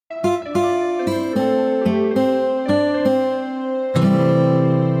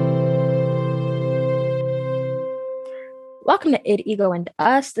welcome to Id, Ego, and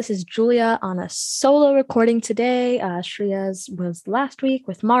Us. This is Julia on a solo recording today. Shreya's was last week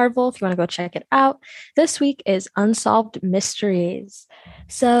with Marvel, if you want to go check it out. This week is Unsolved Mysteries.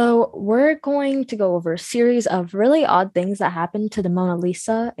 So, we're going to go over a series of really odd things that happened to the Mona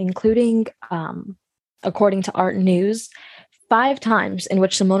Lisa, including, according to Art News, 5 times in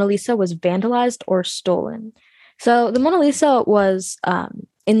which the Mona Lisa was vandalized or stolen. So, the Mona Lisa was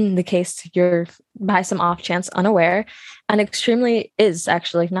in the case you're by some off chance unaware, an extremely famous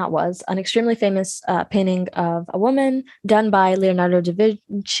painting of a woman done by Leonardo da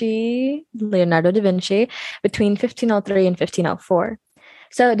Vinci between 1503 and 1504.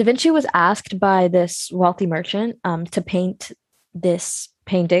 So Da Vinci was asked by this wealthy merchant to paint this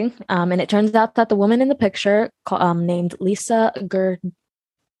painting, and it turns out that the woman in the picture, named Lisa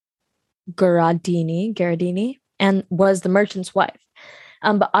Gherardini, and was the merchant's wife.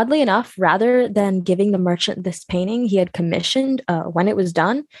 But oddly enough, rather than giving the merchant this painting he had commissioned when it was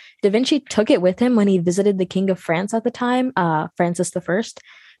done, Da Vinci took it with him when he visited the King of France at the time, Francis I,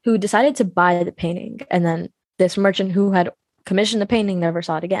 who decided to buy the painting. And then this merchant who had commissioned the painting never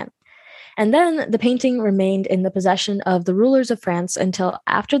saw it again. And then the painting remained in the possession of the rulers of France until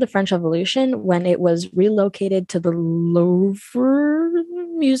after the French Revolution, when it was relocated to the Louvre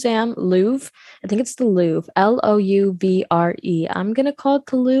Museum. Louvre. I think it's the Louvre. Louvre. I'm going to call it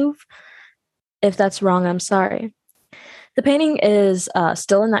the Louvre. If that's wrong, I'm sorry. The painting is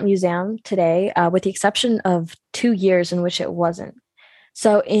still in that museum today, with the exception of 2 years in which it wasn't.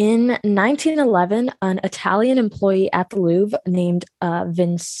 So in 1911, an Italian employee at the Louvre named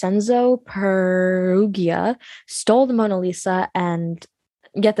Vincenzo Perugia stole the Mona Lisa, and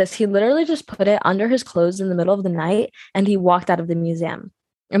get this, he literally just put it under his clothes in the middle of the night and he walked out of the museum.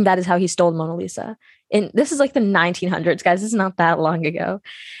 And that is how he stole the Mona Lisa. And this is like the 1900s, guys. This is not that long ago.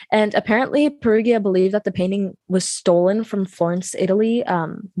 And apparently, Perugia believed that the painting was stolen from Florence, Italy,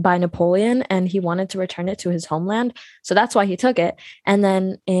 by Napoleon, and he wanted to return it to his homeland. So that's why he took it. And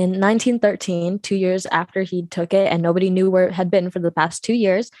then in 1913, 2 years after he took it, and nobody knew where it had been for the past 2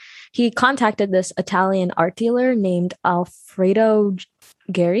 years, he contacted this Italian art dealer named Alfredo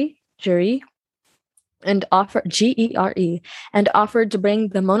Geri, and offered Gere and offered to bring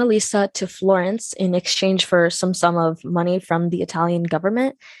the Mona Lisa to Florence in exchange for some sum of money from the Italian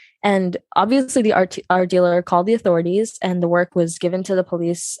government. And obviously, the art dealer called the authorities, and the work was given to the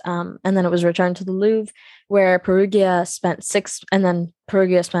police. And then it was returned to the Louvre, where Perugia spent 6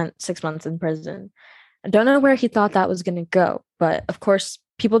 months in prison. I don't know where he thought that was going to go, but of course,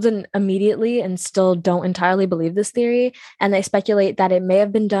 people didn't immediately and still don't entirely believe this theory, and they speculate that it may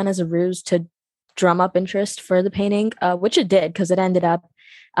have been done as a ruse to drum up interest for the painting, which it did, because it ended up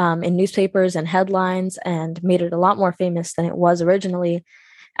in newspapers and headlines and made it a lot more famous than it was originally,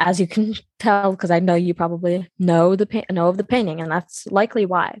 as you can tell, because I know you probably know of the painting, and that's likely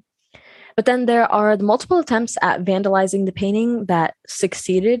why. But then there are the multiple attempts at vandalizing the painting that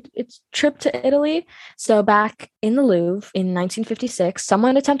succeeded its trip to Italy. So back in the Louvre in 1956,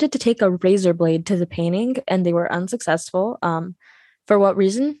 someone attempted to take a razor blade to the painting, and they were unsuccessful. For what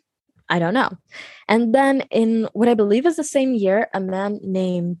reason? I don't know. And then in what I believe is the same year, a man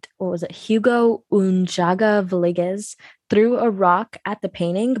named, Hugo Unjaga Villegas threw a rock at the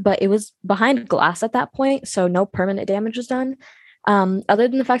painting, but it was behind glass at that point, so no permanent damage was done. Other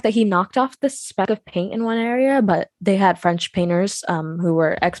than the fact that he knocked off the speck of paint in one area, but they had French painters who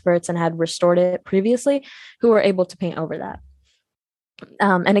were experts and had restored it previously, who were able to paint over that.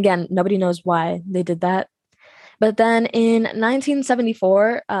 And again, nobody knows why they did that. But then in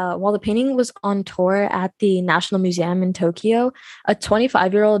 1974, while the painting was on tour at the National Museum in Tokyo, a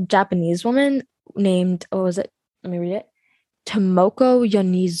 25-year-old Japanese woman named, Let me read it. Tomoko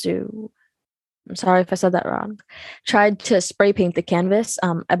Yonizu. I'm sorry if I said that wrong. Tried to spray paint the canvas,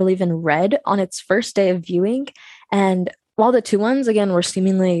 I believe in red, on its first day of viewing. And while the two ones, again, were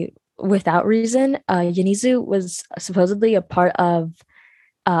seemingly without reason, Yonizu was supposedly a part of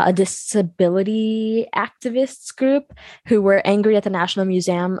a disability activists group who were angry at the National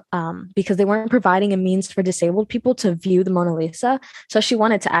Museum because they weren't providing a means for disabled people to view the Mona Lisa. So she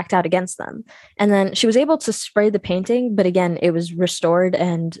wanted to act out against them. And then she was able to spray the painting, but again, it was restored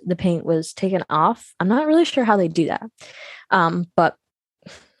and the paint was taken off. I'm not really sure how they do that. But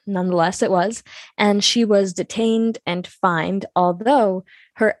nonetheless, it was. And she was detained and fined, although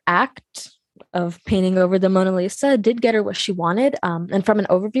her act of painting over the Mona Lisa did get her what she wanted. And from an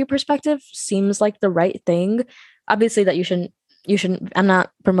overview perspective, seems like the right thing. Obviously, that you shouldn't, I'm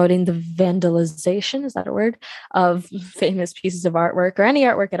not promoting the vandalization, is that a word, of famous pieces of artwork or any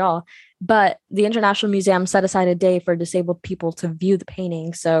artwork at all. But the International Museum set aside a day for disabled people to view the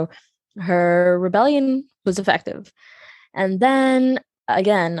painting. So her rebellion was effective. And then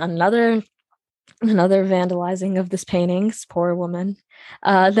again, another vandalizing of this paintings, poor woman.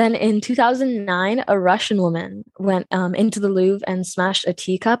 Then in 2009, a Russian woman went into the Louvre and smashed a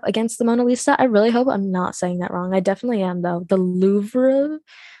teacup against the Mona Lisa. I really hope I'm not saying that wrong. I definitely am, though. The Louvre.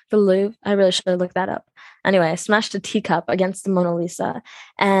 I really should have looked that up. Anyway, smashed a teacup against the Mona Lisa,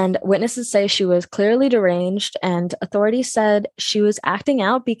 and witnesses say she was clearly deranged, and authorities said she was acting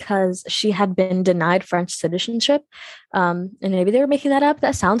out because she had been denied French citizenship. And maybe they were making that up.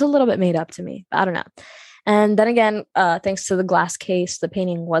 That sounds a little bit made up to me. I don't know. And then again, thanks to the glass case, the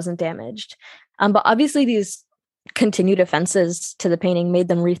painting wasn't damaged. But obviously, these continued offenses to the painting made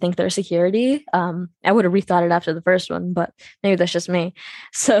them rethink their security. I would have rethought it after the first one, but maybe that's just me.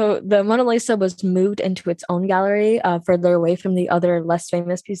 So the Mona Lisa was moved into its own gallery, further away from the other less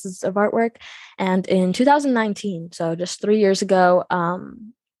famous pieces of artwork. And in 2019, so just 3 years ago,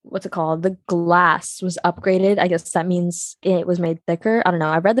 what's it called? The glass was upgraded. I guess that means it was made thicker. I don't know.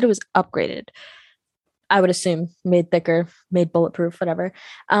 I read that it was upgraded. I would assume made thicker, made bulletproof, whatever.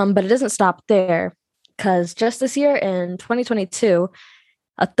 But it doesn't stop there, because just this year in 2022,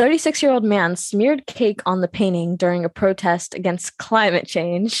 a 36-year-old man smeared cake on the painting during a protest against climate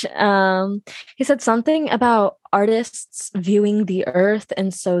change. He said something about artists viewing the earth,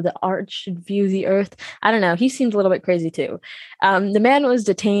 and so the art should view the earth. I don't know. He seemed a little bit crazy too. The man was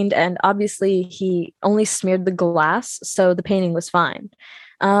detained, and obviously he only smeared the glass, so the painting was fine.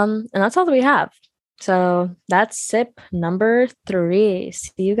 And that's all that we have. So that's sip number 3.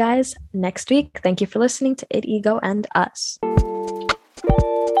 See you guys next week. Thank you for listening to It, Ego, and Us.